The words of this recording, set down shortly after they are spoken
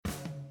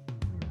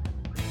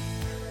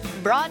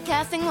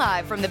Broadcasting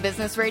live from the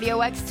Business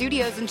Radio X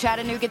studios in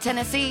Chattanooga,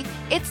 Tennessee,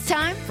 it's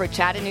time for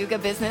Chattanooga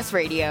Business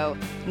Radio.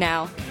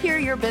 Now, here are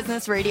your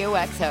Business Radio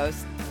X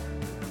hosts.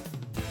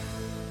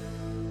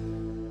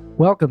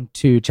 Welcome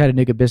to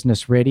Chattanooga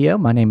Business Radio.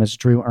 My name is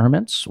Drew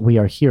Erments. We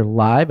are here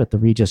live at the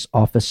Regis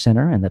Office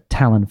Center in the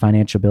Talon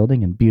Financial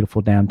Building in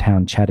beautiful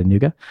downtown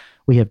Chattanooga.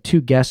 We have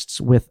two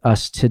guests with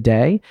us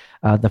today.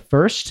 The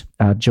first,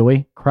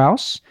 Joy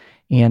Kraus,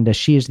 and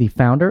she is the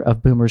founder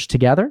of Boomers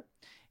Together.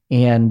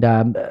 And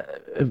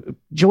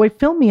Joy,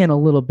 fill me in a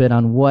little bit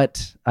on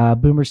what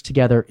Boomers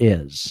Together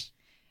is.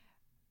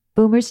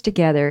 Boomers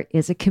Together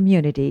is a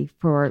community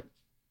for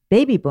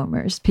baby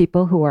boomers,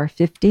 people who are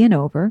 50 and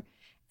over,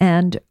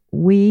 and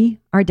we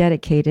are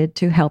dedicated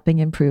to helping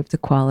improve the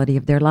quality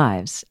of their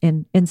lives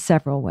in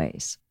several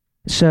ways.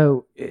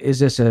 So is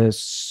this a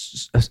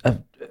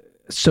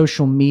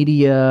social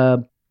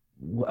media?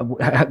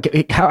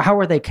 How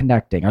are they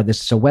connecting? Are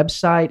this a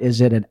website?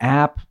 Is it an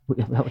app?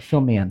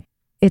 Fill me in.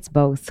 It's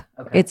both.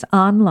 Okay. It's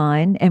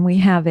online, and we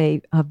have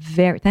a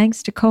very,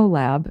 thanks to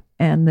CoLab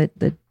and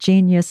the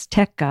genius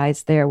tech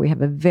guys there, we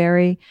have a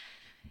very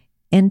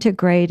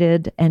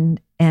integrated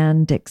and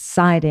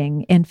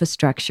exciting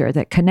infrastructure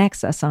that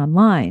connects us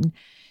online.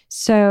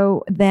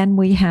 So then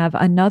we have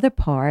another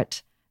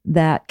part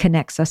that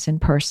connects us in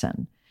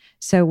person.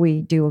 So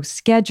we do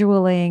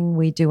scheduling,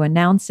 we do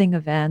announcing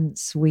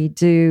events, we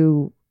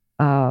do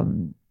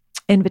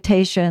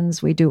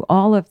invitations, we do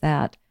all of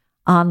that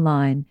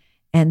online.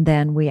 And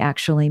then we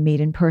actually meet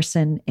in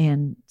person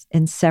in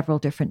several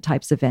different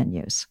types of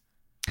venues.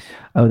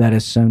 Oh, that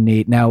is so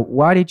neat. Now,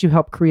 why did you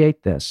help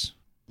create this?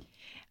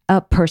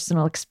 A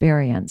personal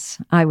experience.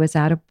 I was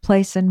at a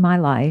place in my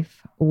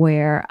life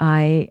where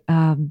I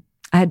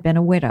had been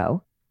a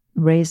widow,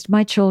 raised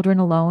my children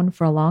alone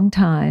for a long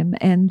time,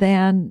 and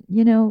then,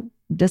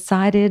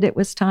 decided it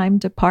was time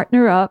to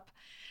partner up.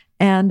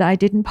 And I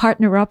didn't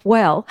partner up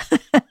well.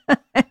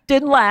 It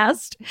didn't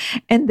last.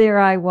 And there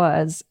I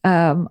was,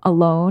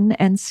 alone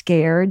and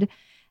scared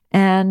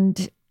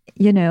and,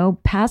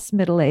 past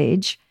middle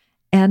age.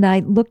 And I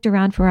looked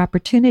around for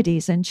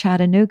opportunities in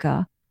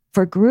Chattanooga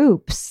for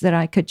groups that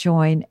I could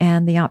join,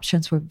 and the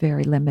options were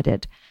very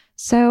limited.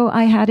 So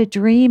I had a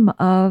dream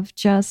of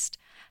just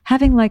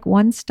having like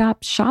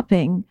one-stop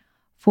shopping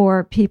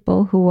for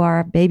people who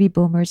are baby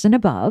boomers and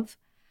above,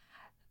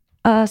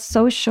 a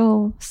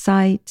social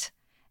site,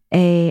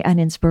 an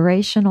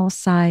inspirational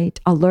site,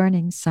 a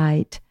learning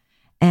site,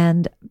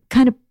 and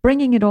kind of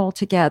bringing it all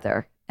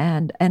together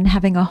and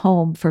having a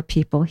home for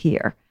people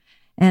here.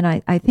 And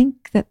I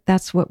think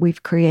that's what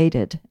we've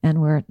created.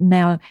 And we're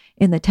now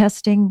in the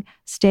testing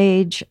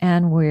stage,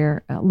 and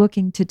we're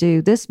looking to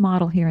do this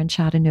model here in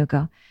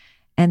Chattanooga,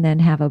 and then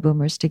have a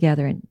Boomers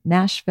Together in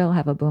Nashville,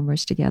 have a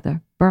Boomers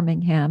Together,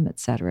 Birmingham, et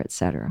cetera, et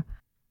cetera.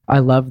 I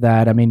love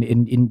that. I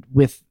mean,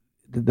 with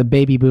the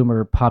baby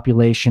boomer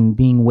population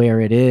being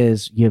where it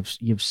is, you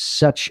have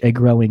such a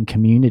growing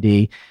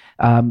community.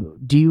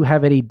 Do you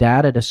have any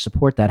data to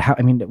support that?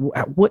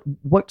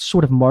 What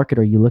sort of market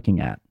are you looking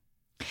at?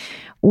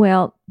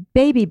 Well,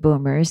 baby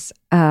boomers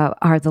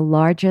are the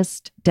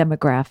largest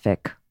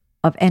demographic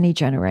of any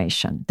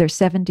generation. There's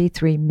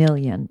 73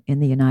 million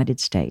in the United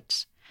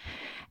States,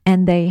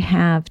 and they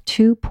have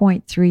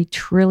 $2.3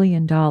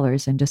 trillion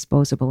in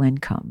disposable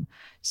income.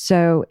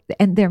 So,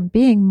 and they're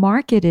being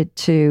marketed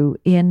to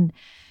in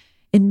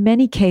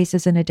many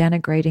cases in a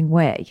denigrating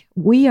way.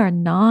 We are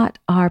not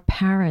our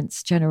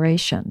parents'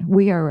 generation.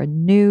 We are a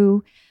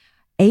new,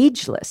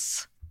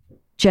 ageless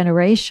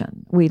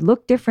generation. We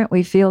look different.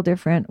 We feel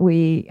different.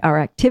 Our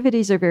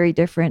activities are very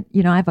different.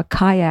 I have a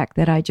kayak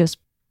that I just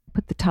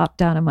put the top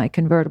down in my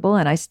convertible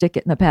and I stick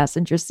it in the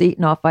passenger seat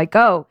and off I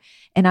go.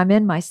 And I'm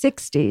in my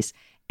 60s.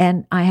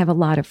 And I have a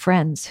lot of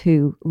friends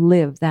who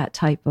live that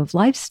type of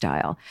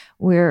lifestyle.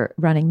 We're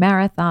running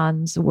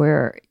marathons.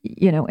 We're,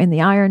 in the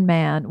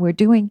Ironman. We're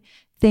doing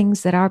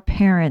things that our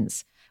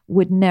parents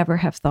would never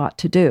have thought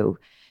to do.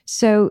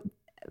 So,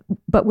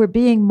 but we're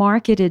being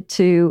marketed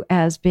to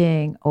as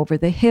being over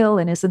the hill,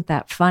 and isn't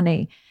that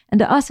funny? And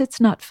to us,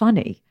 it's not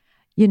funny.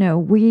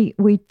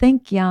 We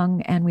think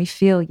young and we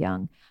feel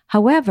young.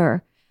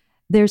 However,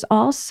 there's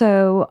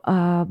also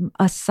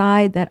a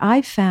side that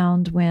I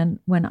found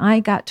when I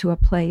got to a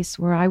place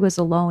where I was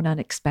alone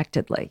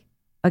unexpectedly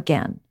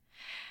again.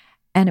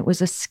 And it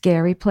was a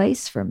scary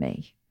place for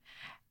me.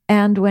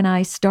 And when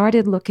I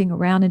started looking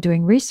around and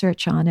doing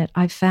research on it,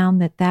 I found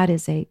that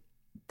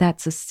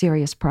that's a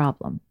serious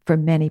problem for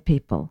many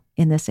people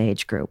in this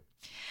age group.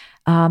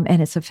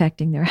 And it's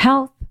affecting their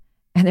health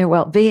and their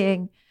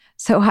well-being.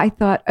 So I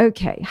thought,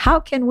 okay,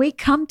 how can we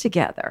come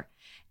together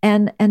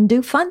and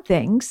do fun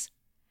things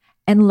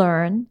and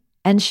learn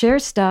and share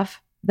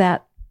stuff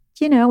that,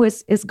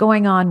 is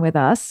going on with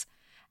us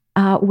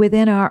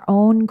within our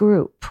own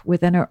group,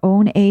 within our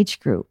own age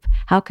group?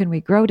 How can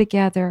we grow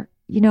together?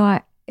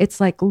 It's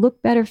like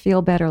look better,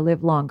 feel better,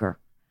 live longer.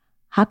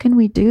 How can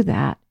we do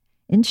that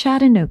in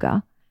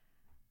Chattanooga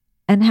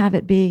and have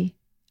it be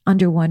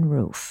under one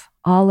roof?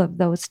 All of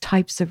those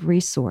types of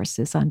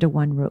resources under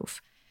one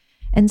roof.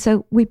 And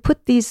so we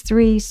put these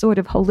three sort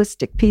of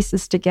holistic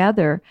pieces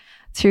together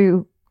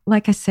through,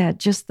 like I said,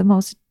 just the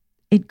most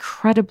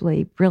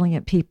incredibly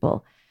brilliant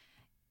people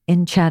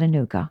in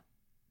Chattanooga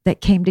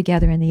that came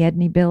together in the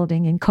Edney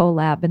building in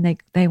CoLab, and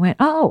they went,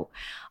 oh,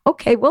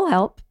 okay, we'll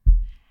help.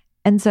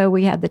 And so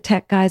we had the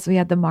tech guys, we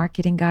had the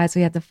marketing guys,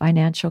 we had the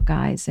financial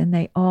guys, and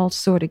they all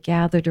sort of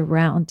gathered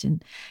around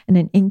in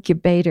an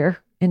incubator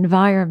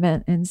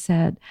environment and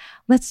said,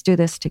 let's do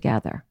this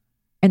together.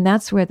 And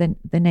that's where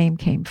the name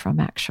came from,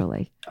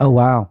 actually. Oh,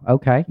 wow.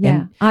 Okay.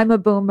 Yeah. I'm a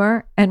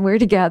boomer and we're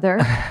together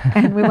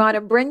and we want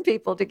to bring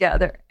people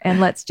together,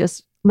 and let's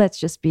just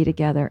be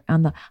together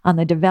on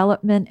the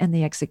development and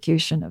the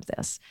execution of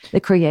this, the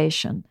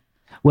creation.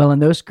 Well,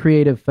 and those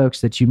creative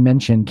folks that you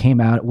mentioned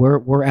came out.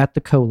 We're at the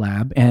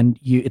CoLab, and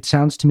it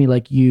sounds to me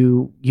like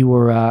you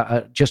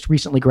were just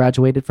recently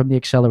graduated from the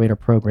accelerator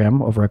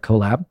program over at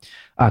CoLab.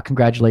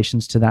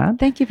 Congratulations to that.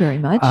 Thank you very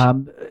much.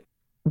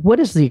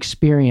 What is the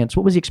experience?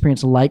 What was the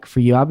experience like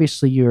for you?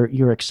 Obviously,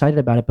 you're excited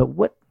about it, but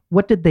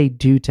what did they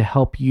do to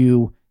help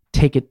you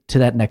take it to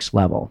that next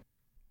level?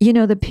 You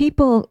know, the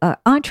people,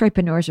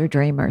 entrepreneurs are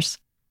dreamers.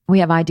 We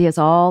have ideas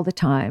all the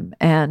time,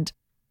 and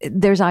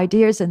there's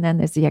ideas, and then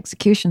there's the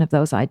execution of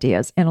those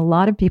ideas. And a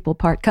lot of people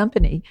part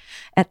company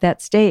at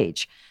that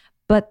stage.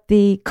 But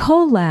the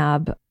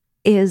CoLab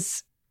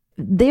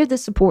they're the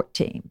support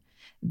team.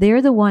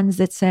 They're the ones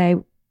that say,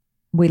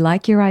 we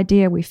like your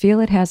idea, we feel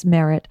it has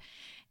merit.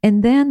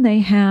 And then they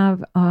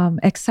have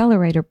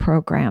accelerator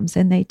programs,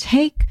 and they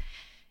take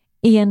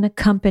in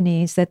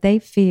companies that they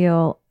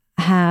feel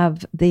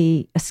have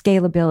the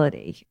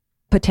scalability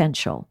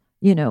potential,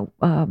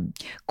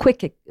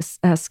 quick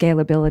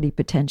scalability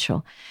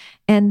potential.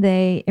 And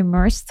they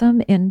immerse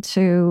them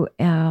into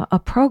a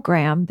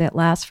program that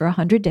lasts for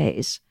 100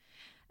 days.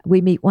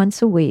 We meet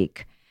once a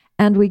week,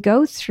 and we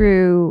go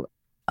through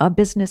a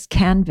business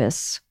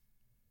canvas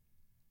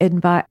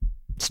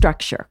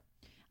structure.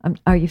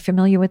 Are you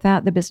familiar with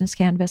that, the business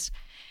canvas?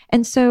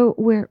 And so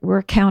we're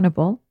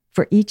accountable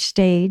for each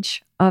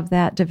stage of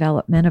that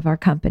development of our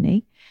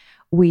company.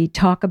 We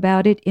talk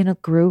about it in a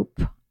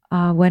group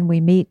when we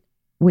meet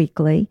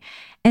weekly.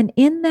 And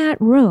in that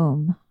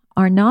room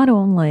are not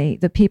only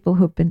the people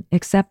who've been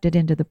accepted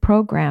into the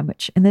program,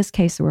 which in this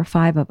case there were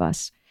 5 of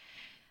us.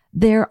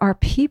 There are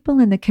people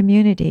in the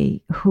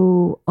community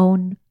who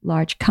own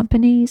large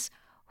companies,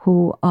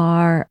 who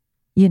are,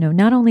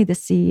 not only the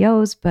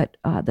CEOs, but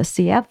the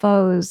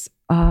CFOs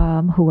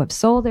who have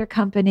sold their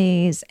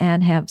companies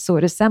and have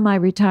sort of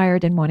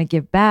semi-retired and want to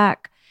give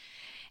back.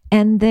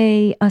 And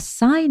they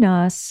assign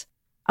us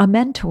a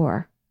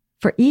mentor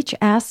for each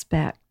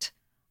aspect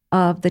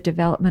of the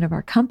development of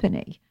our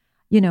company.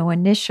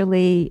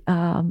 Initially,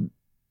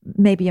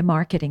 maybe a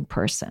marketing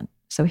person.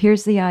 So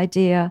here's the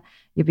idea.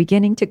 You're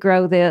beginning to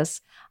grow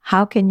this.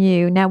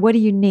 Now what do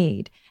you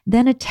need?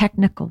 Then a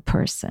technical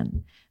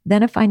person,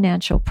 then a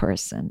financial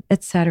person,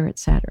 et cetera, et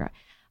cetera.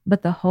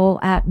 But the whole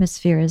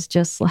atmosphere is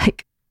just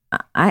like,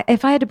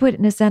 if I had to put it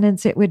in a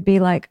sentence, it would be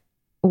like,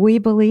 we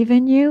believe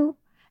in you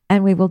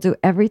and we will do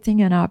everything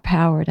in our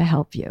power to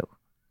help you.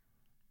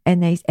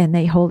 And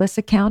they hold us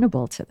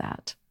accountable to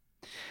that.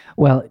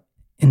 Well,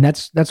 and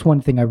that's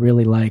one thing I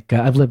really like.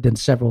 I've lived in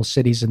several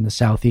cities in the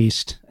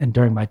Southeast and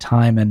during my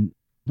time, and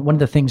one of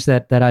the things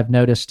that I've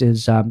noticed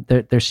is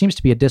there seems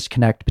to be a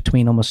disconnect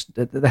between almost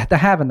the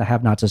have and the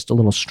have-nots is a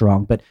little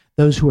strong, but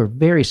those who are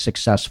very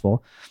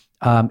successful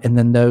and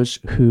then those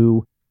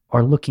who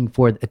are looking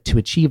to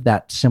achieve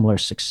that similar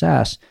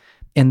success.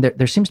 And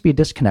there seems to be a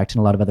disconnect in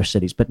a lot of other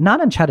cities, but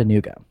not in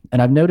Chattanooga.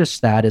 And I've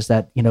noticed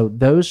that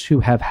those who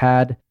have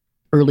had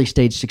early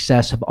stage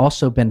success have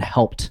also been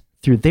helped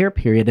through their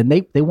period, and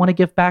they want to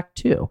give back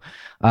too.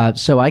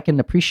 So I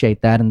can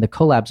appreciate that, and the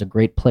CoLab's a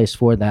great place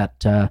for that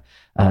to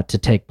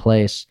take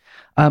place.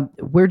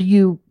 Where do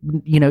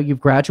you've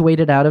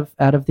graduated out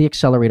of the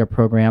accelerator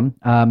program.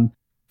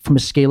 From a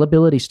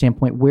scalability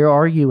standpoint, where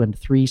are you in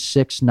 3,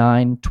 6,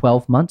 9,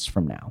 12 months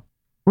from now?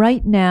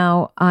 Right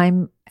now,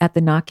 I'm at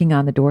the knocking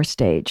on the door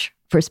stage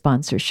for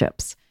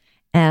sponsorships,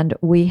 and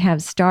we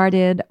have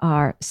started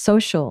our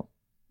social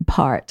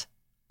part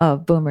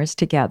of Boomers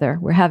Together.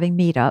 We're having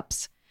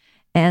meetups.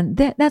 And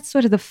that's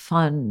sort of the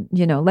fun,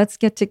 let's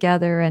get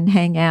together and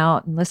hang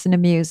out and listen to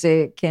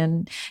music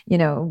and,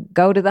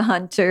 go to the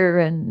Hunter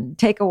and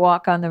take a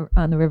walk on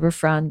the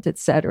riverfront, et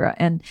cetera.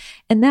 And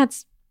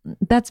that's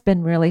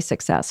been really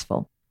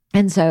successful.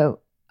 And so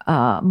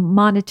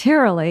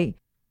monetarily,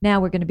 now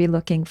we're going to be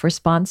looking for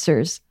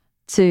sponsors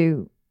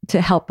to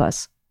help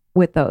us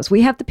with those.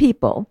 We have the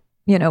people,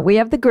 we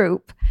have the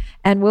group,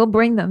 and we'll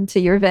bring them to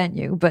your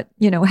venue, but,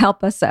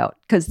 help us out,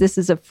 because this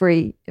is a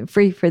free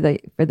for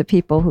the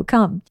people who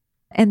come.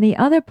 And the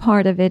other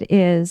part of it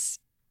is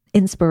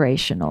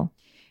inspirational.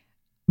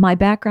 My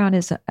background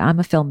is I'm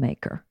a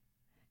filmmaker,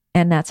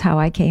 and that's how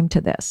I came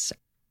to this.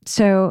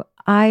 So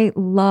I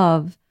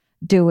love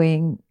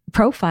doing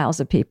profiles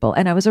of people,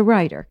 and I was a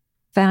writer.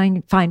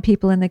 Find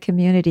people in the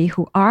community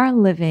who are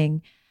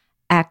living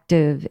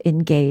active,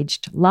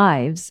 engaged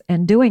lives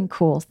and doing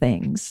cool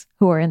things,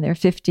 who are in their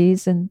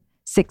 50s and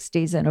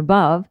 60s and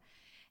above,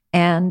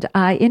 and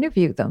I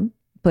interview them,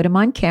 put them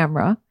on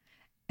camera,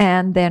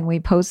 and then we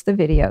post the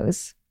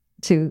videos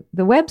to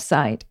the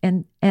website.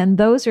 And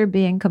those are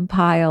being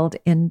compiled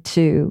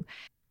into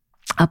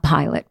a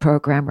pilot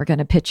program. We're going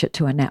to pitch it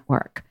to a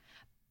network.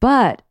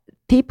 But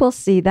people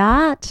see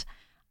that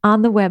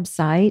on the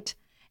website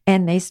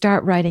and they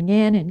start writing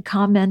in and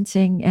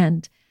commenting.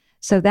 And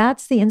so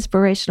that's the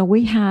inspirational.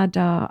 We had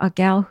a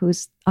gal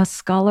who's a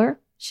sculler.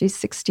 She's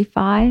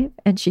 65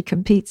 and she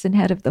competes in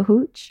Head of the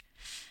Hooch.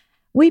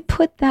 We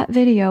put that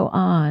video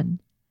on.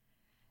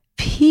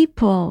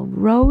 People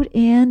wrote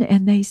in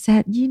and they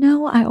said,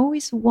 I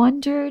always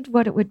wondered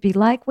what it would be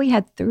like. We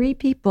had 3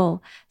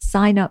 people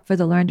sign up for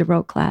the Learn to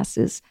Row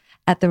classes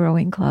at the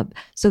rowing club.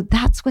 So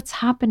that's what's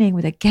happening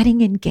with it,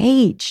 getting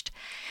engaged.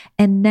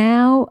 And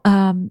now,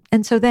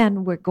 and so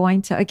then we're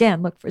going to,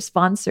 again, look for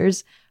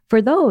sponsors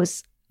for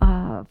those,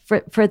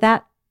 for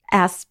that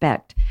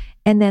aspect.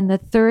 And then the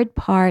third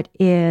part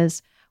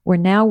is we're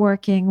now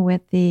working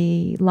with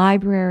the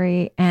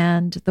library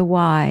and the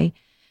Y,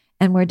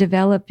 and we're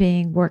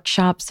developing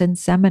workshops and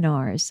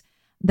seminars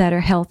that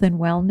are health and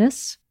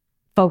wellness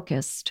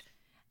focused.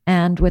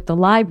 And with the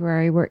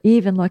library, we're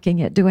even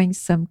looking at doing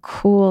some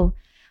cool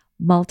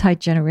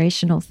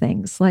multi-generational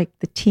things, like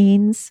the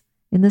teens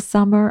in the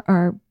summer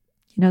are,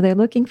 they're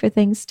looking for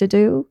things to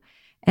do.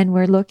 And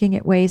we're looking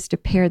at ways to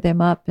pair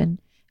them up and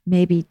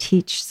maybe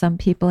teach some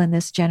people in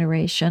this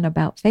generation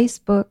about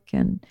Facebook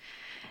and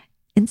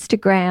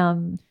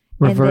Instagram.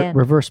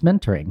 Reverse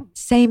mentoring.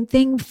 Same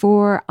thing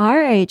for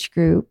our age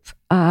group.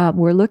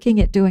 We're looking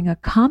at doing a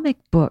comic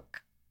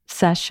book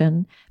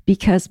session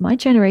because my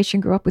generation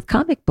grew up with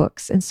comic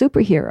books and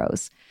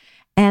superheroes.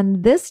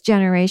 And this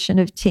generation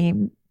of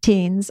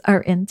teens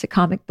are into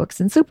comic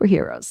books and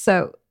superheroes.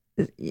 So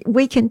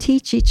we can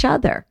teach each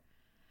other.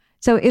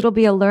 So it'll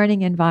be a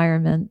learning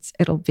environment.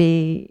 It'll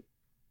be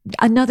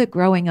another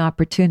growing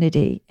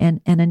opportunity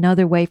and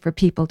another way for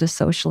people to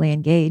socially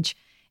engage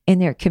in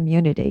their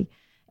community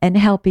and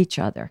help each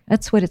other.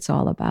 That's what it's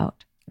all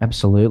about.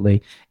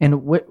 Absolutely.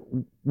 And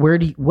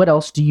what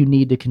else do you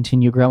need to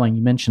continue growing?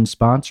 You mentioned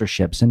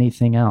sponsorships.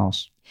 Anything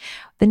else?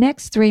 The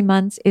next 3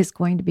 months is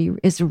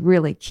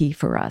really key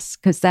for us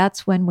because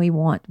that's when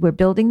we're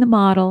building the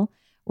model,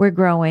 we're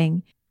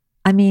growing.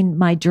 I mean,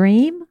 my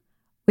dream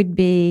would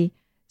be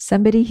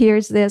somebody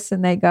hears this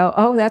and they go,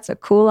 oh, that's a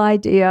cool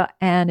idea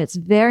and it's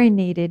very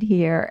needed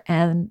here.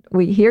 And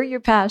we hear your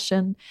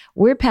passion.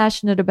 We're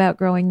passionate about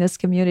growing this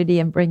community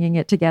and bringing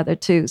it together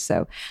too.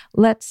 So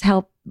let's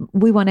help.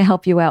 We want to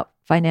help you out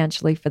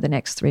financially for the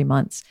next 3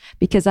 months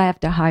because I have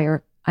to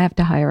hire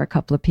a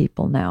couple of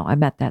people now.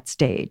 I'm at that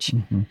stage.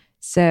 Mm-hmm.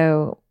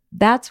 So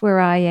that's where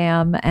I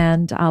am.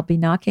 And I'll be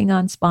knocking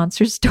on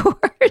sponsors'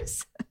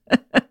 doors.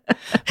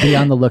 Be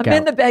on the lookout. I'm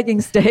in the begging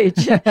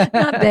stage,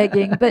 not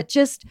begging, but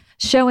just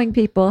showing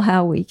people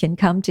how we can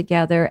come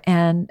together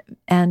and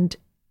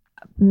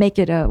make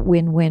it a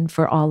win-win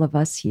for all of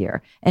us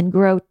here and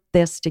grow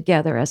this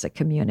together as a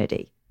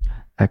community.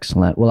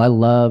 Excellent. Well, I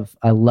love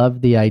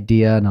the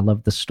idea and I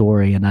love the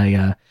story, and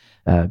I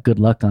good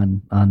luck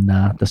on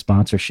the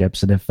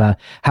sponsorships. And if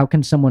how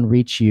can someone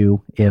reach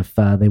you if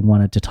they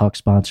wanted to talk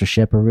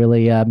sponsorship or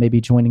really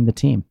maybe joining the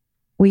team?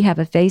 We have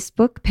a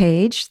Facebook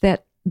page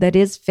that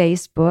is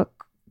Facebook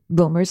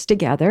Boomers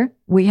Together.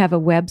 We have a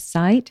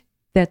website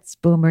that's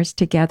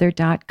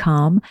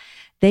boomerstogether.com.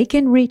 They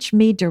can reach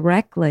me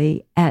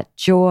directly at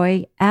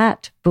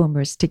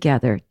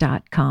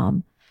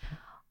joy@boomerstogether.com,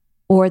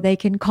 or they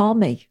can call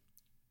me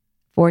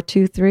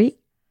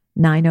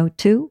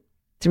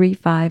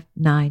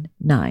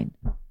 423-902-3599.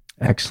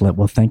 Excellent.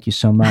 Well, thank you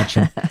so much.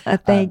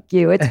 Thank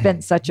you. It's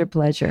been such a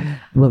pleasure.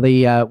 Well,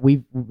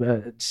 we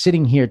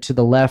sitting here to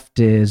the left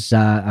is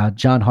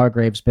John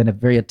Hargraves, been a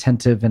very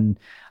attentive, and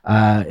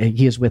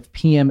he is with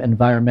PM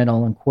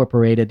Environmental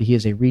Incorporated. He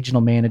is a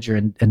regional manager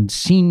and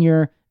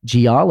senior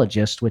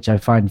geologist, which I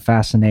find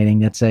fascinating.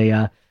 That's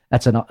a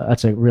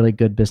really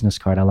good business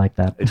card. I like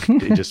that.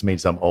 It just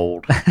means I'm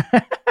old.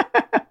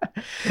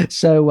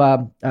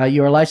 So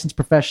you're a licensed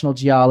professional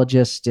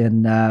geologist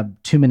in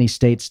too many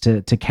states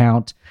to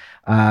count.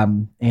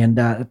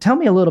 And tell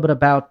me a little bit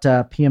about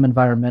PM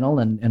Environmental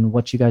and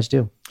what you guys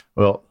do.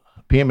 Well,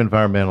 PM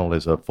Environmental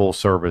is a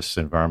full-service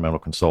environmental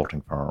consulting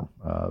firm.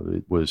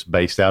 It was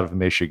based out of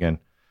Michigan,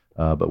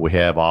 but we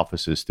have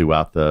offices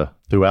throughout the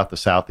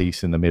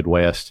Southeast and the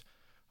Midwest,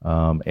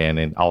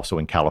 and also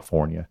in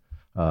California.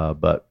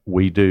 But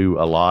we do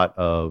a lot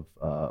of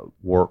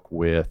work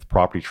with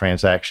property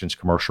transactions,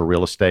 commercial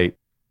real estate,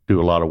 do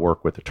a lot of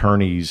work with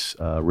attorneys,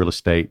 real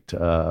estate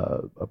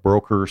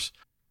brokers,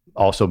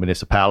 also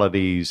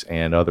municipalities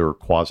and other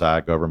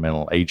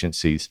quasi-governmental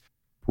agencies.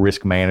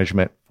 Risk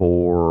management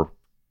for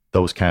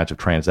those kinds of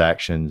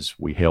transactions.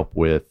 We help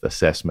with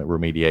assessment,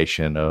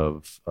 remediation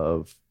of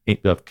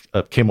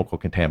chemical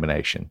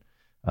contamination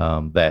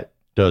that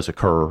does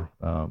occur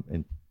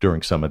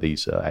during some of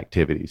these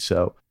activities.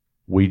 So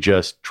we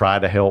just try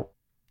to help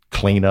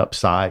clean up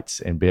sites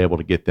and be able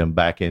to get them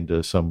back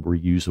into some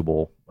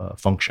reusable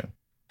function.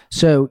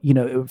 So,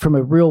 from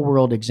a real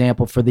world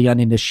example for the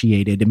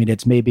uninitiated, I mean,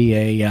 it's maybe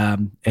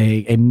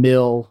a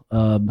mill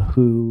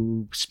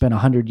who spent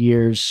 100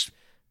 years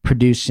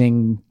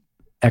producing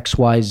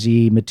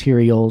XYZ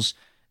materials.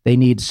 They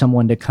need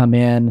someone to come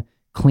in,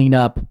 clean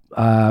up,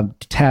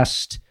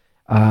 test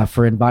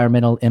for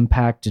environmental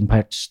impact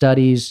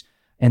studies,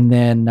 and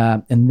then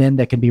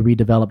that can be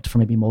redeveloped for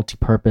maybe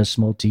multi-purpose,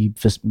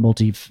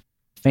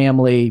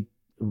 multi-family,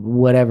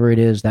 whatever it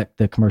is that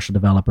the commercial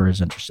developer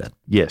is interested.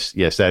 Yes,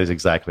 that is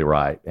exactly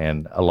right.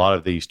 And a lot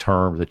of these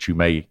terms that you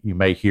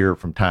may hear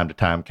from time to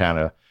time, kind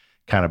of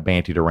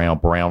bantied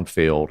around.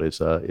 Brownfield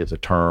is a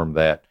term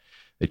that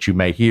you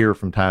may hear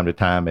from time to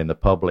time in the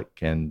public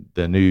and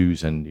the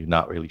news, and you're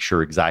not really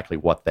sure exactly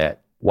what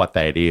that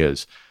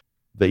is.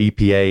 The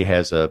EPA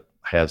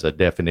has a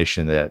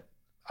definition that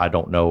I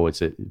don't know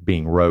is it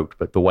being wrote,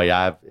 but the way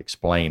I've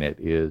explained it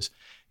is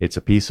it's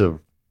a piece of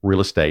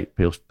real estate,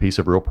 piece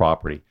of real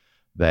property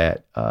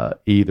that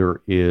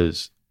either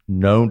is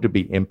known to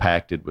be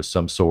impacted with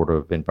some sort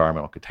of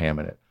environmental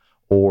contaminant,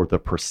 or the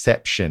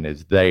perception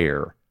is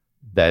there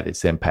that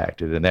it's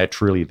impacted. And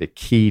that's really the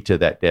key to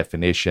that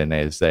definition,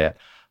 is that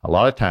a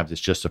lot of times it's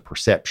just a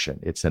perception.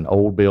 It's an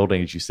old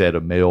building, as you said,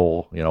 a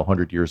mill,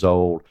 100 years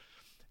old.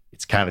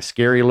 It's kind of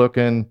scary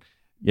looking.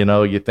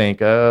 You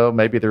think, oh,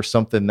 maybe there's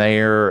something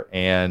there,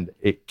 and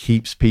it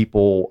keeps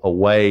people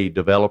away,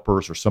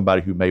 developers or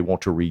somebody who may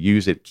want to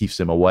reuse it, keeps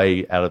them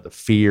away out of the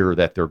fear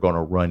that they're going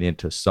to run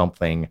into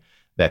something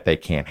that they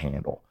can't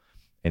handle.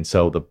 And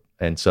so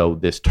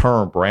this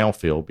term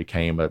brownfield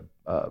became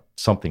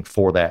something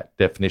for that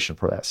definition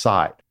for that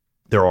site.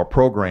 There are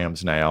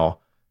programs now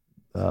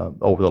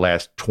over the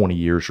last 20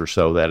 years or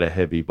so that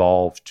have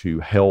evolved to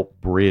help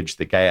bridge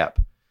the gap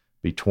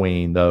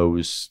between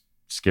those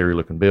scary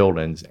looking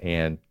buildings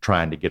and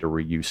trying to get a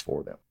reuse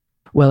for them.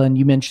 Well, and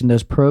you mentioned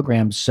those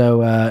programs.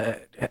 So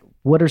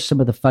what are some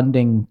of the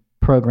funding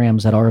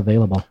programs that are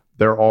available?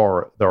 There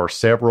are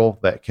several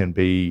that can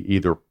be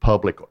either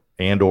public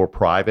and or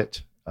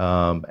private.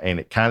 And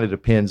it kind of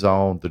depends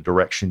on the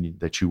direction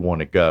that you want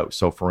to go.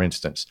 So for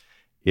instance,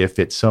 if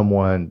it's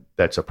someone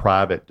that's a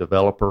private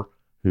developer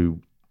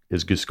who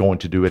is just going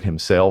to do it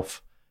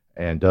himself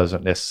and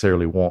doesn't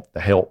necessarily want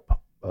the help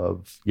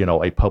of,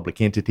 a public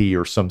entity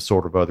or some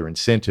sort of other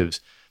incentives,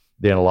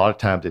 then a lot of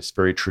times it's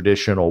very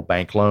traditional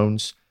bank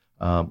loans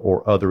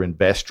or other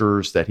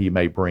investors that he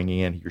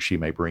or she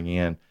may bring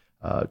in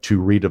to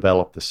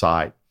redevelop the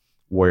site.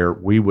 Where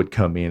we would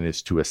come in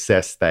is to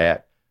assess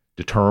that,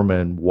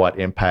 determine what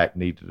impact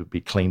needed to be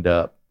cleaned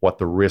up, what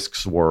the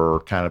risks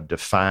were, kind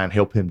of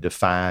help him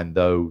define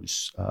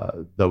those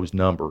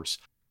numbers.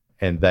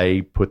 And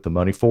they put the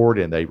money forward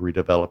and they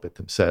redevelop it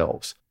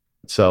themselves.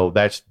 So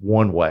that's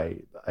one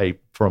way.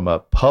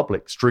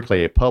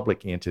 Strictly a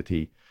public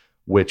entity,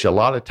 which a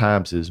lot of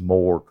times is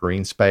more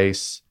green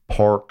space,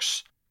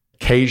 parks.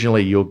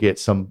 Occasionally you'll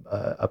get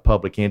a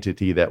public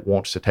entity that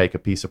wants to take a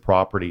piece of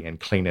property and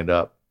clean it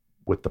up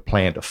with the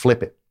plan to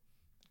flip it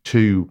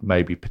to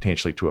maybe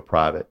potentially to a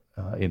private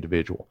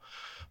individual.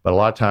 But a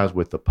lot of times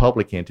with the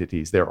public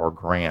entities, there are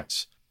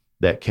grants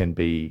that can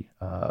be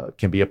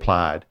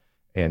applied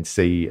and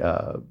see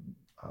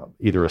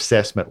either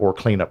assessment or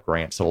cleanup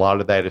grants. A lot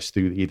of that is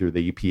through either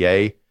the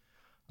EPA,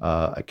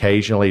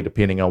 occasionally,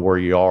 depending on where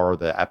you are,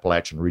 the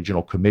Appalachian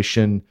Regional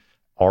Commission,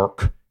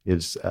 ARC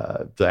is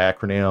the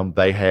acronym.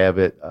 They have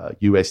it.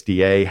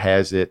 USDA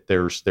has it.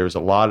 There's a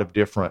lot of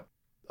different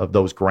of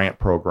those grant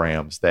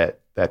programs that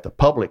the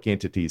public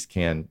entities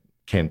can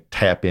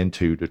tap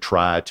into to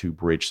try to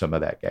bridge some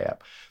of that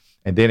gap.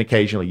 And then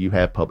occasionally you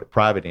have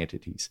public-private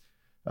entities,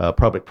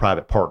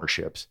 public-private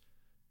partnerships,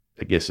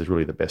 I guess is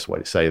really the best way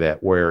to say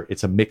that, where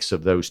it's a mix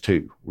of those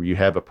two, where you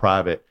have a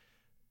private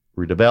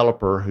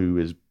redeveloper who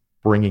is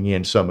bringing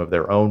in some of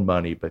their own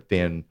money, but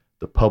then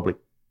the public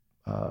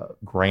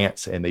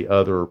grants and the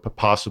other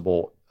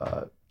possible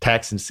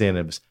tax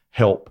incentives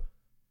help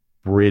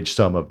bridge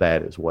some of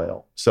that as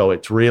well. So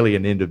it's really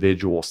an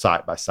individual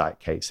site-by-site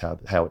case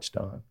how it's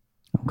done.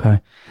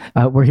 Okay.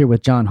 We're here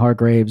with John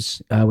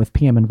Hargraves with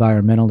PM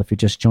Environmental, if you're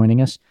just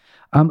joining us.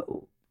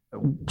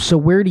 So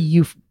where do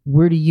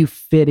you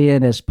fit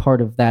in as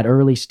part of that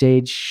early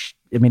stage?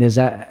 I mean, is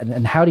that,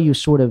 and how do you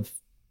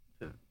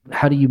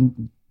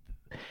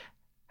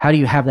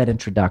have that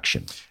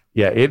introduction?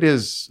 Yeah, it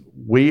is.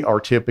 We are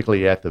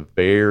typically at the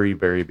very,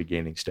 very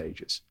beginning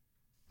stages.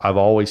 I've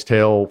always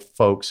tell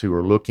folks who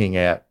are looking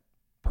at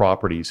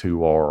properties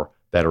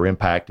that are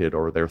impacted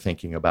or they're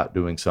thinking about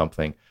doing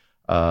something,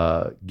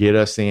 get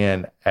us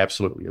in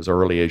absolutely as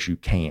early as you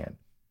can,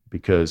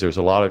 because there's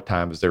a lot of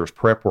times there's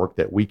prep work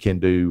that we can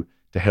do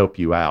to help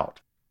you out.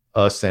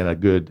 Us and a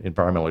good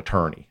environmental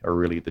attorney are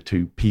really the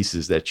two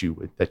pieces that you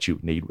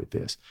would need with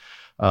this.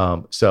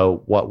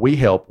 So what we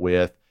help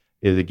with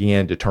is,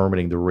 again,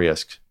 determining the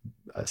risk,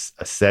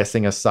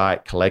 assessing a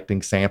site,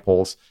 collecting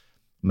samples,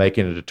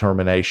 making a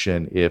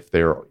determination if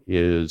there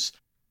is,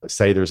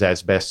 say there's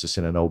asbestos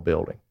in an old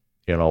building,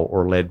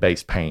 or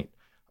lead-based paint,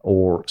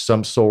 or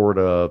some sort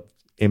of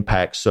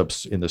impacts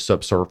in the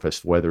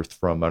subsurface, whether it's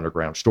from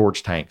underground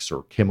storage tanks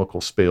or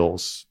chemical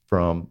spills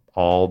from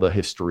all the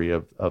history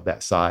of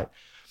that site.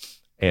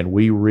 And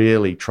we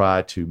really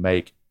try to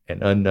make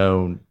an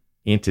unknown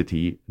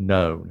entity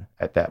known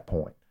at that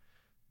point.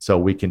 So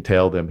we can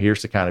tell them,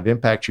 here's the kind of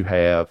impact you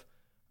have,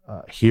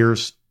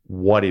 here's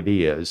what it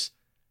is,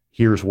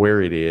 here's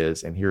where it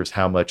is, and here's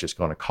how much it's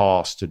going to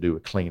cost to do a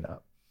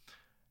cleanup.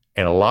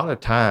 And a lot of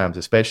times,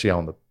 especially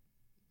on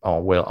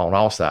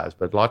all sides,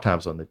 but a lot of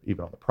times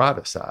even on the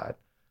private side,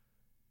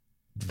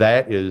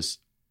 that is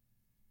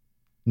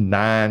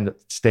 9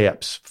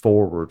 steps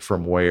forward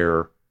from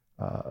where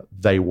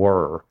they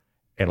were.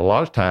 And a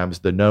lot of times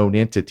the known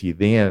entity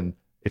then,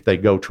 if they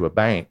go to a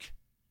bank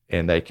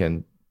and they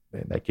get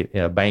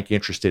a bank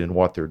interested in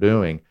what they're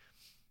doing,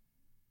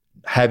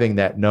 having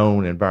that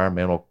known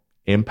environmental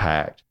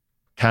impact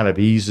kind of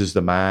eases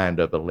the mind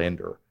of a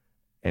lender.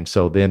 And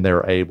so then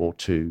they're able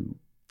to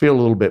feel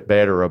a little bit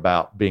better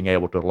about being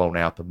able to loan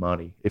out the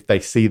money if they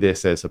see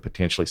this as a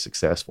potentially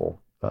successful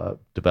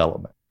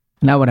development.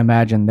 And I would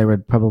imagine there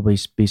would probably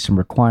be some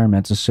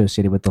requirements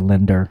associated with the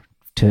lender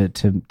to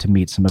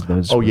meet some of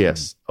those. Oh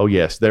yes.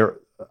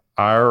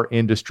 Our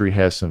industry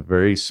has some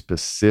very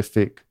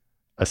specific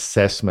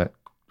assessment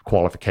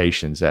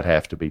qualifications that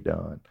have to be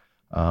done.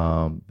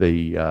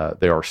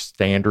 There are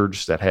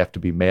standards that have to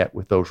be met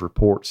with those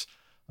reports.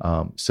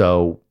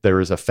 So there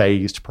is a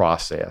phased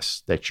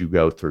process that you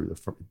go through.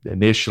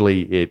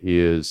 Initially, it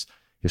is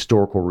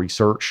historical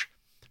research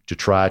to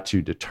try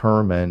to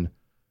determine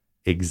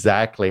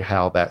exactly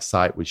how that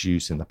site was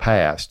used in the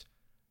past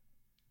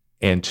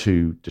and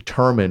to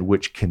determine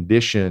which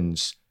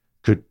conditions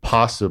could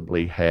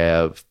possibly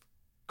have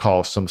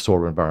caused some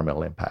sort of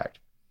environmental impact.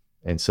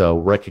 And so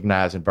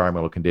recognized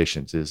environmental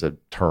conditions is a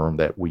term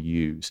that we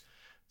use.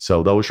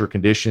 So those are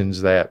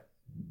conditions that,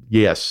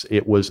 yes,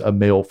 it was a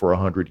mill for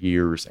 100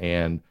 years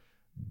and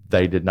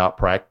they did not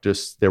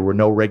practice. There were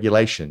no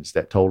regulations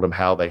that told them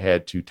how they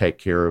had to take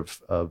care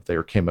of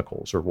their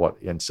chemicals or what.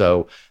 And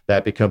so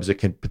that becomes a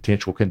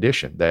potential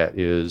condition that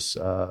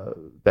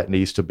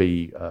needs to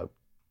be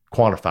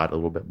quantified a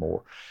little bit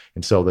more.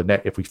 And so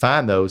if we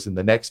find those, in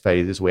the next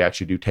phase is we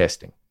actually do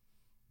testing.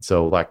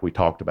 So like we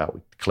talked about,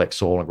 we collect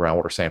soil and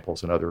groundwater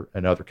samples and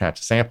other kinds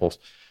of samples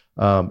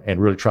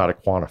and really try to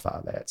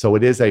quantify that. So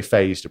it is a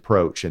phased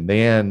approach. And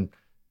then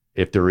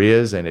if there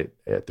is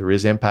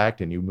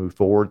impact and you move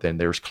forward, then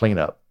there's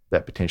cleanup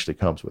that potentially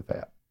comes with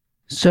that.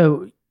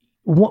 So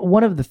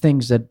one of the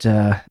things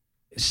that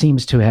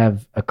seems to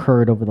have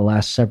occurred over the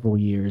last several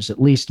years,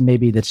 at least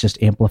maybe that's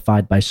just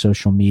amplified by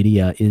social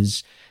media,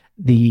 is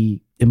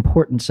the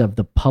importance of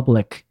the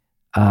public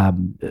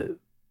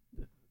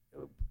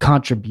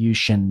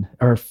contribution,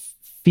 or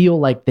feel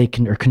like they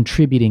are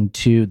contributing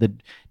to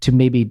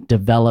maybe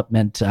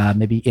development,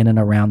 maybe in and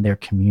around their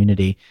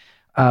community.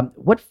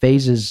 What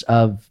phases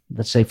of,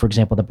 let's say, for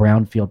example, the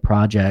brownfield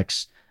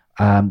projects,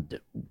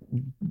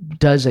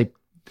 does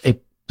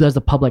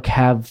the public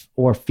have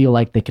or feel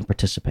like they can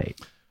participate?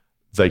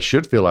 They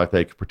should feel like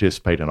they can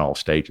participate in all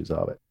stages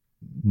of it.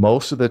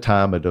 Most of the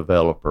time, a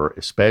developer,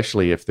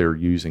 especially if they're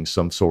using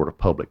some sort of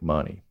public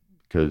money,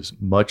 because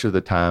much of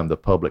the time the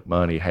public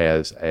money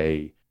has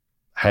a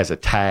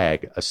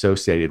tag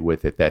associated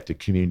with it that the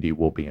community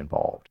will be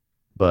involved.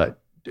 But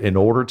in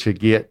order to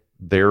get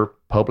their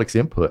public's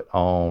input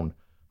on,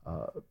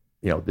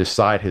 this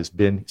site has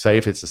been, say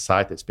if it's a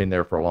site that's been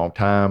there for a long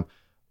time,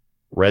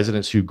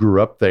 residents who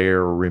grew up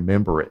there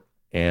remember it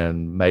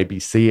and maybe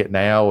see it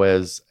now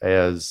as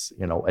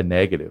a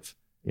negative.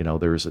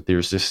 There's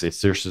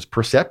this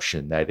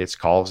perception that it's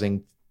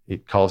causing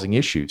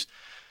issues.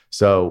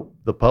 So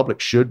the public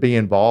should be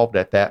involved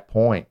at that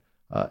point,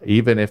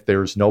 even if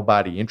there's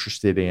nobody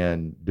interested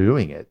in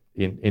doing it,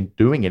 in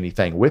doing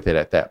anything with it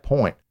at that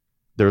point.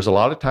 There's a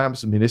lot of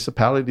times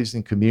municipalities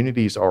and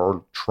communities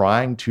are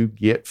trying to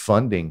get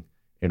funding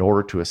in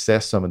order to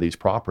assess some of these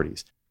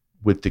properties.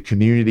 With the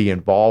community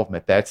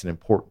involvement, that's an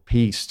important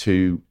piece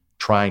to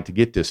trying to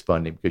get this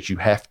funding, because you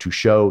have to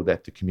show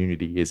that the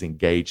community is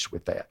engaged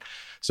with that.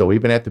 So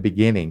even at the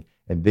beginning,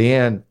 and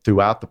then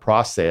throughout the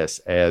process,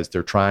 as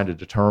they're trying to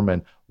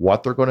determine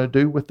what they're going to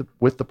do with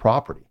the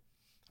property,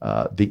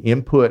 the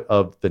input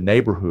of the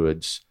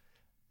neighborhoods,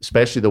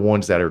 especially the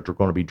ones that are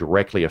going to be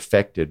directly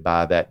affected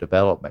by that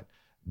development,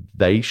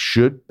 they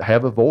should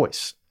have a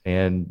voice.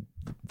 And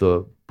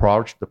the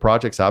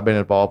projects I've been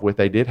involved with,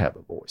 they did have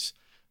a voice.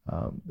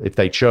 If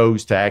they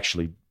chose to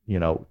actually,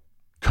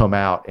 come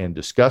out and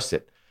discuss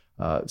it.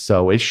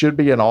 So it should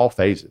be in all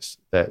phases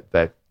that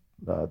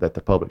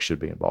the public should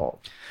be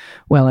involved.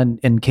 Well,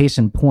 and case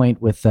in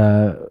point with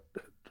a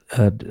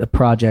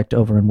project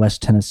over in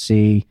West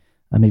Tennessee,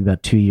 maybe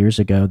about 2 years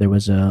ago, there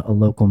was a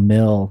local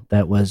mill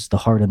that was the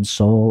heart and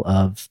soul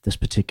of this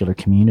particular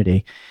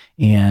community.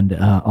 And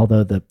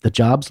although the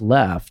jobs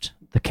left,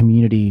 the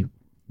community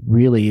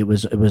really, it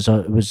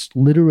was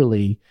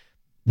literally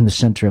in the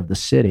center of the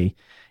city.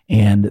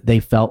 And they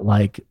felt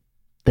like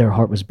their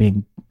heart was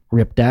being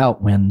ripped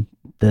out when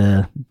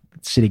the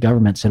city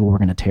government said, well, we're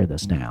going to tear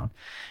this down.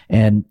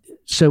 And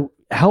so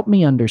help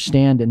me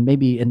understand, and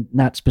maybe and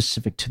not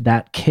specific to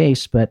that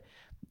case, but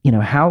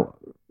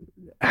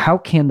how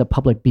can the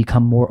public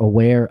become more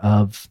aware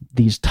of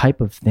these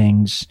type of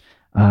things,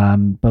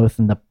 both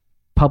in the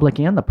public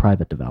and the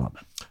private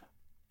development?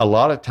 A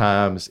lot of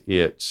times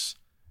it's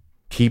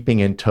keeping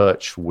in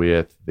touch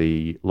with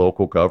the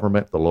local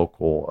government, the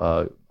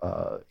local,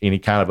 any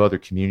kind of other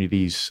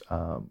communities,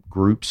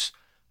 groups.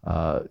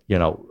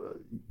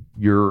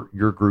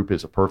 Your group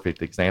is a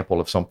perfect example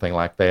of something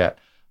like that,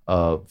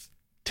 of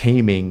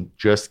teaming,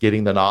 just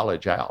getting the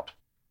knowledge out,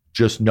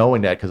 just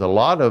knowing that, because a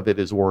lot of it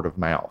is word of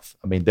mouth.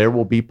 I mean, there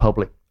will be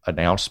public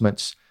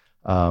announcements.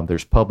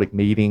 There's public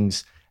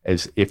meetings.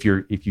 As if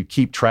you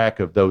keep track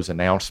of those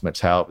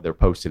announcements, how they're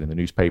posted in the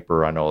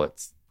newspaper. I know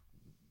it's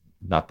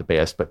not the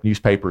best, but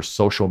newspapers,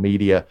 social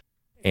media,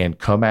 and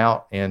come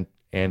out and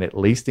at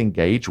least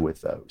engage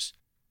with those.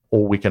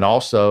 Or we can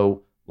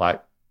also,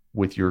 like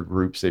with your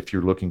groups, if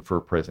you're looking for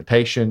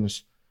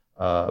presentations,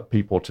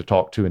 people to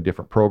talk to in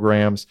different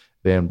programs,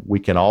 then we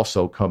can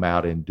also come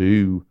out and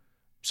do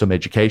some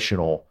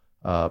educational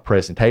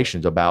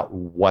presentations about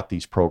what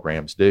these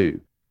programs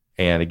do.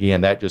 And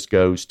again, that just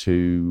goes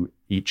to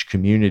each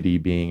community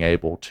being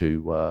able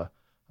to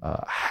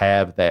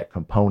have that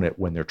component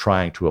when they're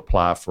trying to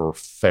apply for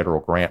federal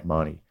grant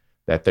money,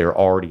 that they're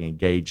already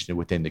engaged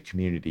within the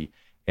community,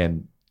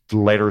 and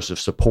letters of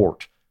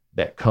support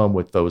that come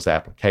with those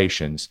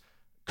applications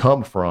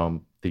come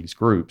from these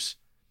groups.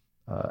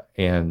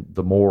 And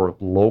the more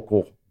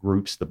local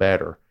groups, the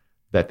better,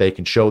 that they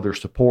can show their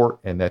support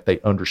and that they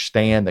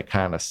understand the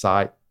kind of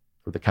site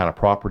or the kind of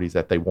properties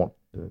that they want,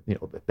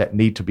 that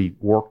need to be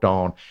worked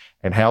on,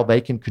 and how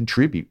they can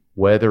contribute,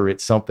 whether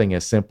it's something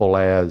as simple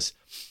as,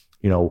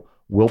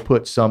 we'll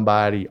put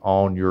somebody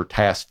on your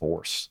task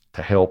force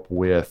to help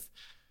with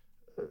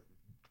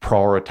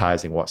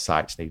prioritizing what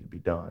sites need to be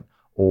done.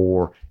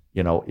 Or,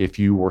 if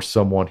you were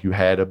someone who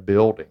had a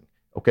building,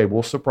 okay,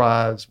 we'll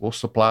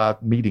supply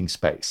meeting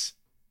space,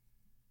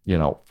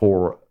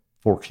 for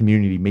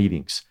community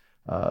meetings.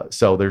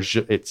 So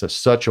it's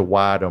such a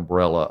wide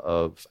umbrella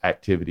of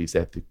activities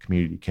that the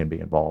community can be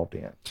involved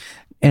in.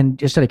 And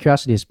just out of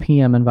curiosity, does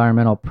PM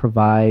Environmental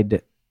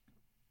provide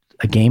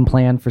a game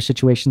plan for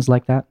situations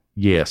like that?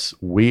 Yes,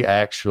 we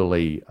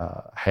actually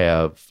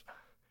have.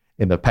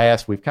 In the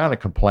past, we've kind of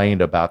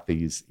complained about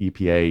these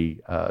EPA,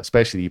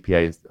 especially the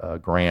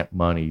EPA's grant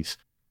monies,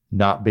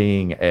 not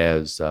being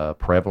as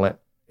prevalent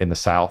in the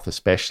South,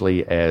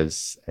 especially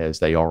as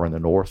they are in the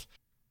North.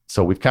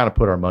 So we've kind of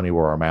put our money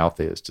where our mouth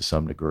is to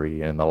some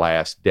degree. In the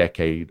last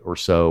decade or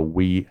so,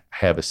 we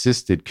have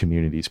assisted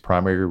communities,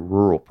 primarily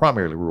rural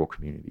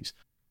communities,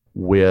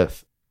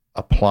 with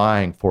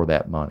applying for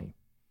that money.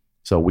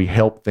 So we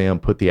help them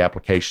put the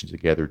applications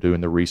together,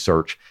 doing the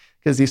research,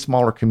 because these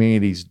smaller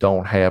communities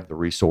don't have the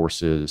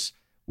resources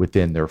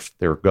within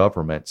their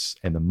governments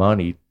and the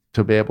money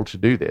to be able to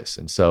do this.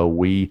 And so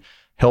we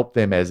help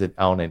them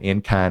on an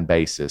in-kind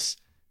basis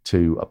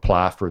to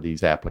apply for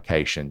these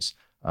applications,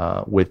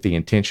 with the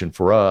intention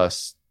for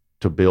us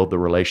to build the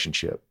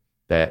relationship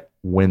that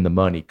when the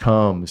money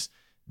comes,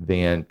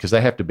 then, because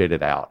they have to bid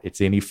it out. It's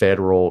any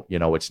federal,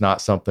 it's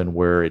not something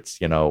where it's,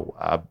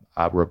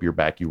 I rub your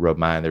back, you rub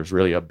mine. There's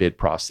really a bid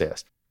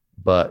process,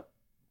 but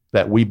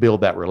that we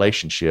build that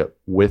relationship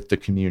with the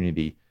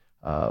community,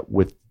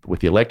 with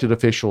the elected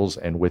officials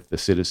and with the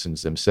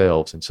citizens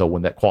themselves. And so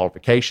when that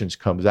qualifications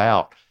comes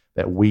out,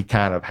 that we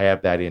kind of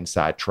have that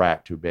inside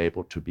track to be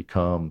able to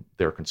become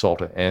their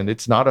consultant. And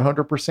it's not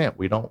 100%.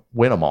 We don't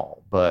win them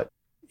all, but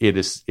it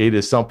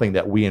is something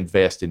that we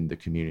invest in the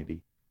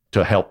community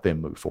to help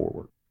them move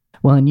forward.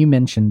 Well, and you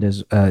mentioned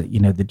that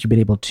you've been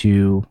able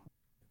to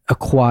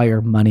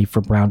acquire money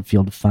for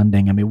brownfield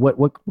funding. I mean,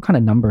 what kind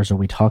of numbers are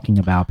we talking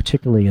about,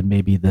 particularly in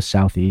maybe the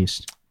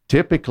Southeast?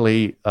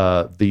 Typically,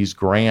 these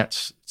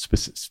grants,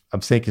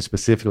 I'm thinking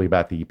specifically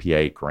about the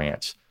EPA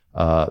grants,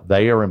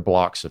 they are in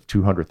blocks of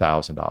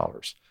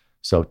 $200,000.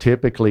 So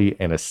typically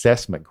an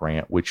assessment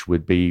grant, which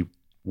would be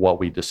what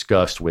we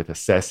discussed with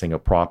assessing a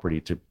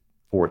property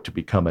for it to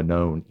become a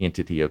known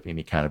entity of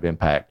any kind of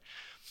impact,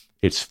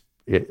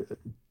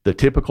 the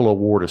typical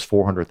award is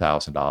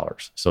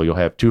 $400,000. So you'll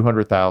have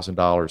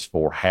 $200,000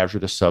 for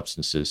hazardous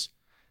substances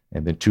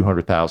and then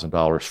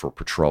 $200,000 for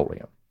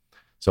petroleum.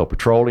 So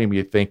petroleum,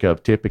 you think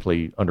of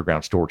typically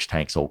underground storage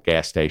tanks, old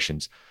gas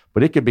stations,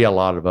 but it could be a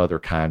lot of other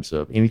kinds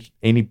of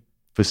any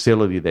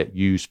facility that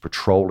use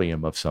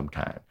petroleum of some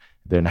kind.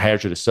 Then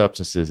hazardous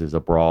substances is a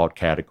broad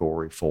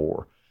category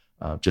for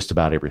just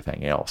about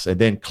everything else. And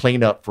then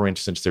cleanup, for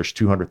instance, there's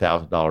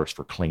 $200,000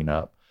 for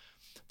cleanup.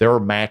 There are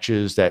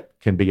matches that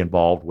can be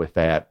involved with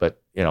that,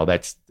 but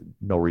that's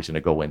no reason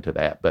to go into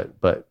that.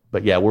 But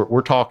yeah,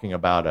 we're talking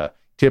about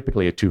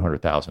typically a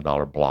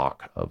 $200,000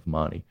 block of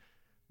money,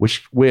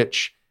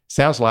 which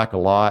sounds like a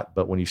lot,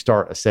 but when you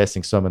start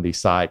assessing some of these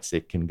sites,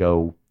 it can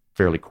go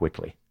fairly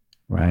quickly.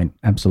 Right,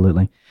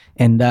 absolutely.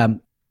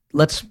 And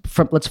let's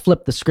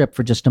flip the script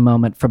for just a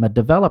moment from a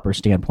developer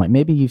standpoint.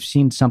 Maybe you've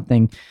seen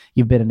something,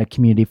 you've been in a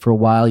community for a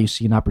while, you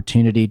see an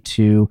opportunity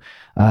to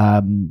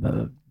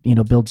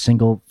build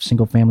single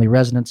family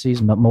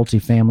residencies,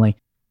 multifamily.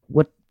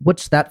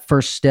 What's that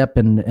first step,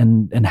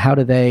 and how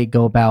do they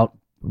go about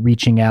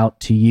reaching out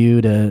to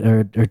you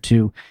to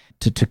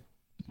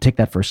take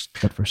that first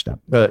step?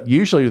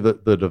 Usually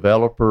the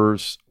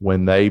developers,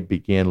 when they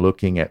begin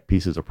looking at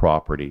pieces of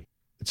property,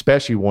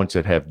 especially ones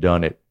that have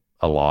done it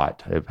a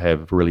lot,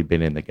 have really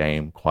been in the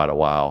game quite a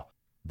while,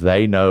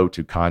 they know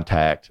to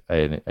contact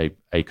a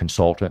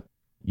consultant.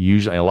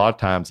 Usually, and a lot of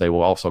times they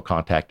will also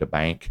contact a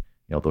bank.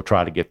 They'll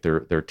try to get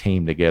their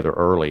team together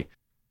early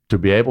to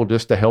be able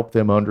just to help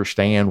them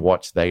understand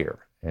what's there.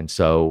 And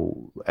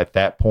so at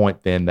that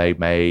point, then they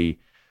may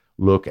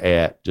look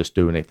at just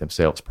doing it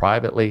themselves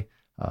privately.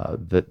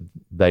 That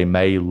they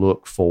may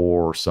look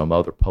for some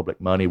other public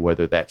money,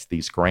 whether that's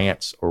these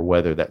grants or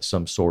whether that's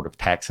some sort of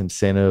tax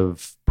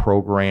incentive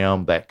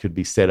program that could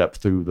be set up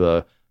through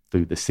the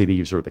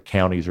cities or the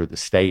counties or the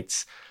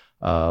states,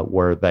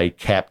 where they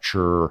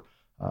capture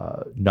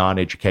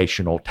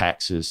non-educational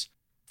taxes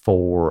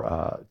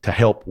to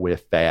help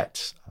with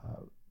that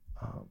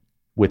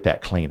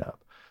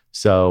cleanup.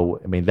 So,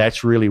 I mean,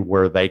 that's really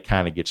where they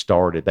kind of get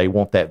started. They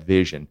want that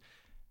vision,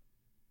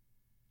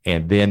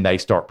 and then they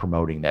start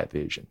promoting that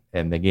vision.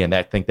 And again,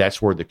 I think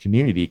that's where the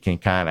community can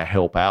kind of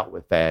help out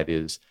with that.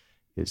 Is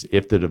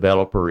if the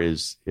developer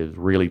is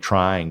really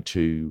trying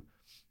to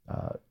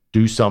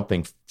do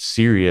something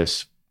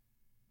serious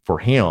for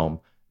him,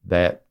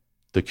 that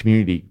the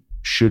community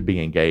should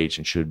be engaged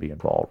and should be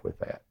involved with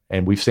that.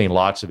 And we've seen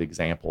lots of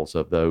examples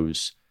of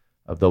those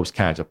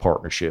kinds of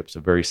partnerships,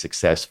 of very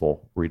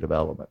successful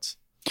redevelopments.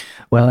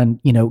 Well,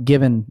 and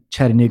given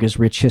Chattanooga's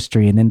rich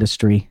history in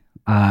industry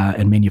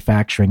and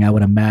manufacturing, I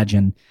would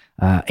imagine,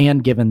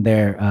 and given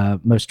their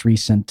most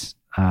recent,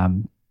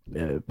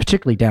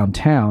 particularly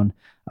downtown,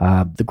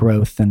 the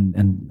growth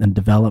and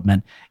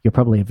development, you're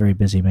probably a very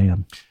busy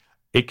man.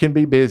 It can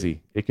be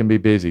busy. It can be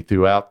busy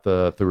throughout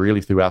the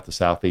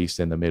Southeast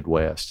and the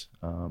Midwest.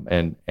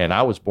 And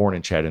I was born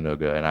in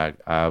Chattanooga, and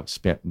I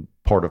spent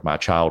part of my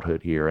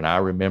childhood here. And I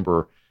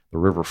remember the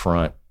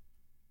riverfront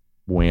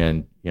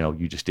when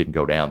you just didn't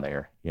go down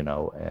there.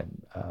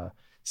 And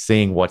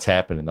seeing what's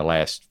happened in the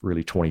last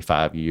really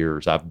 25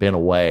 years. I've been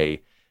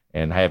away,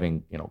 and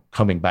having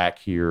coming back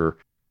here,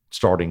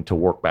 starting to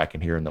work back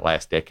in here in the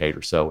last decade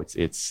or so. It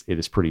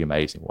is pretty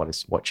amazing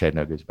what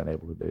Chattanooga has been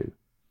able to do.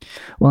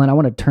 Well, and I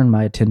want to turn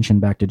my attention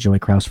back to Joy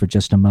Kraus for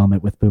just a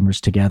moment with Boomers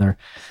Together.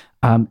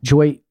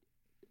 Joy,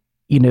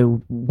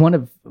 one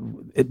of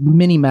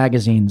many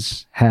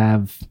magazines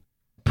have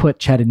put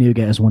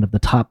Chattanooga as one of the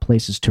top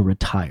places to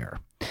retire.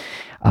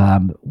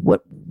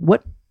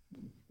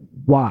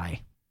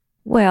 Why?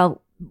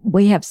 Well,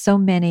 we have so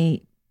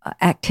many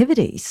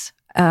activities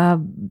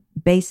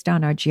based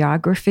on our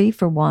geography,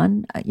 for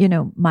one.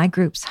 My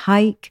groups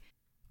hike.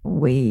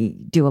 We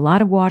do a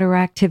lot of water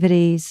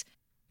activities.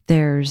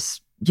 There's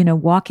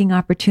walking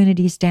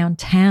opportunities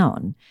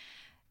downtown,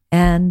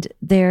 and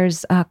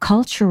there's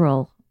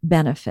cultural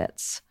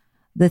benefits.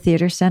 The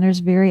theater center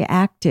is very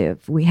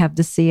active. We have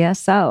the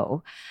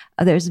CSO.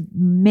 There's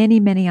many,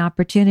 many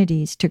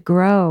opportunities to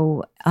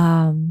grow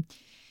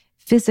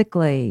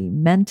physically,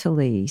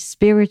 mentally,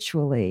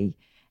 spiritually,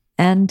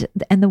 and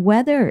the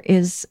weather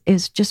is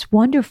just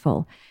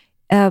wonderful.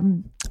 A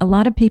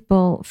lot of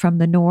people from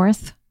the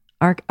north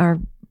are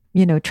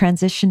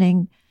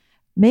transitioning.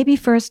 Maybe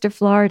first to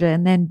Florida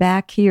and then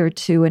back here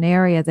to an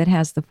area that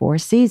has the 4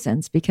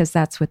 seasons, because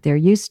that's what they're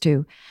used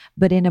to,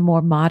 but in a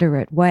more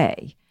moderate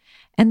way.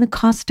 And the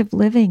cost of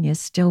living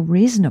is still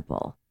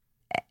reasonable.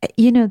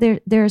 There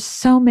are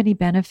so many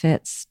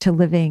benefits to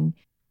living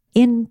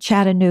in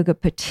Chattanooga,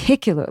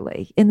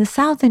 particularly in the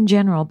South in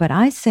general, but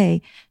I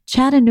say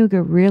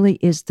Chattanooga really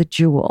is the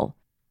jewel.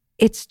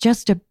 It's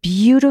just a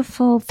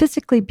beautiful,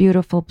 physically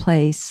beautiful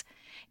place.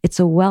 It's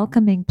a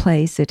welcoming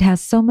place. It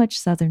has so much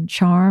Southern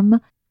charm.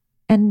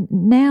 And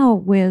now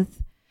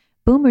with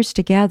Boomers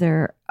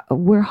Together,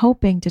 we're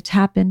hoping to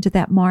tap into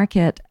that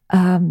market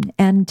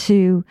and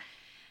to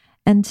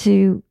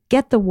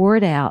get the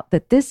word out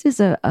that this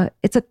is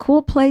it's a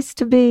cool place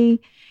to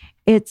be.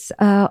 It's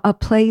a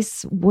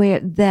place where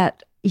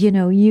that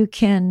you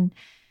can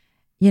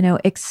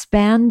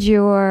expand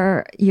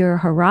your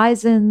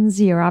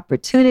horizons, your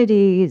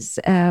opportunities.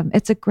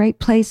 It's a great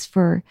place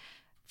for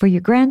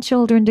your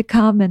grandchildren to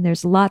come, and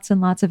there's lots and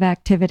lots of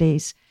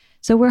activities.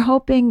 So we're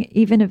hoping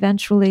even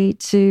eventually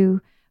to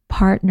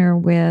partner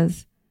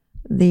with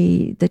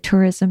the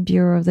Tourism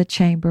Bureau of the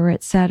Chamber,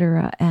 et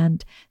cetera,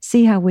 and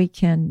see how we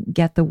can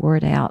get the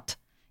word out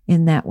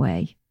in that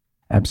way.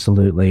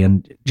 Absolutely.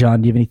 And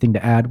John, do you have anything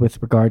to add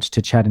with regards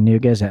to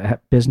Chattanooga? Is it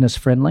business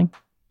friendly?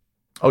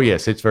 Oh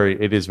yes, it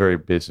is very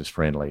business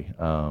friendly.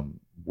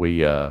 We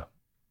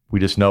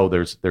just know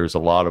there's a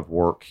lot of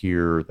work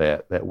here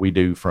that we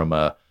do from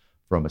a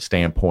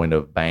standpoint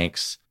of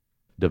banks,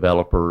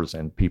 developers,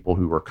 and people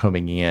who are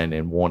coming in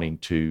and wanting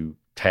to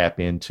tap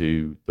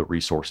into the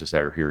resources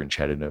that are here in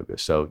Chattanooga.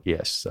 So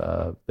yes,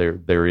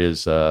 there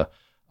is a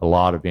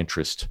lot of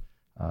interest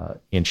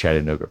in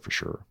Chattanooga for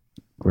sure.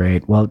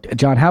 Great. Well,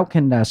 John, how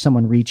can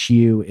someone reach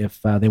you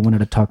if they wanted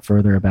to talk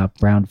further about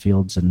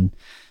brownfields and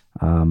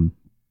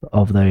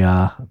of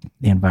the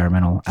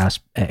environmental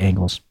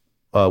angles?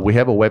 We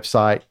have a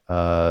website,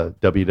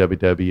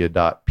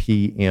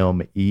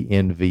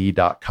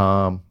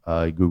 www.pmenv.com.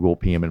 Google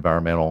PM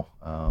Environmental.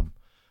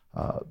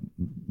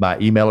 My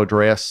email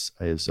address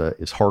is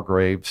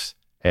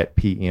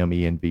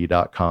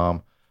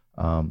hargraves@pmenv.com.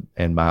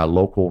 And my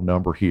local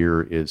number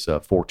here is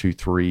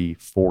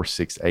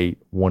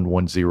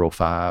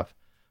 423-468-1105.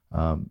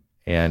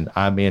 And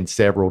I'm in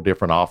several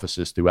different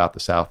offices throughout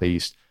the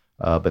Southeast.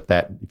 But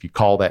that if you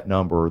call that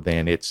number,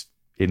 then it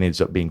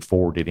ends up being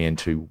forwarded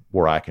into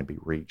where I can be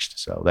reached.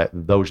 So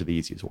those are the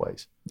easiest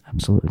ways.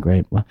 Absolutely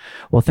great.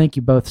 Well, thank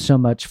you both so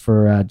much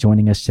for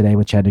joining us today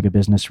with Chattanooga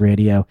Business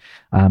Radio.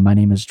 My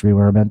name is Drew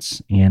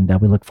Urbance, and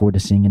we look forward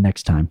to seeing you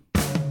next time.